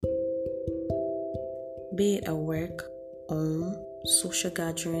be it at work, home, social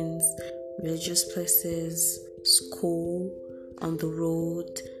gatherings, religious places, school, on the road,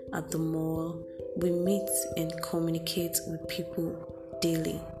 at the mall. We meet and communicate with people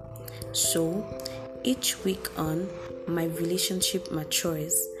daily. So, each week on My Relationship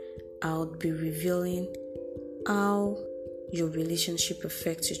Matures, I'll be revealing how your relationship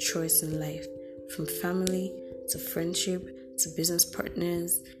affects your choice in life, from family to friendship to business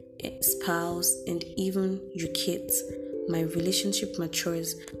partners, spouse, and even your kids. My Relationship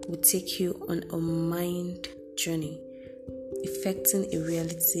Matures will take you on a mind journey, affecting a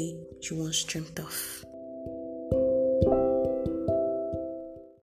reality you once dreamt of.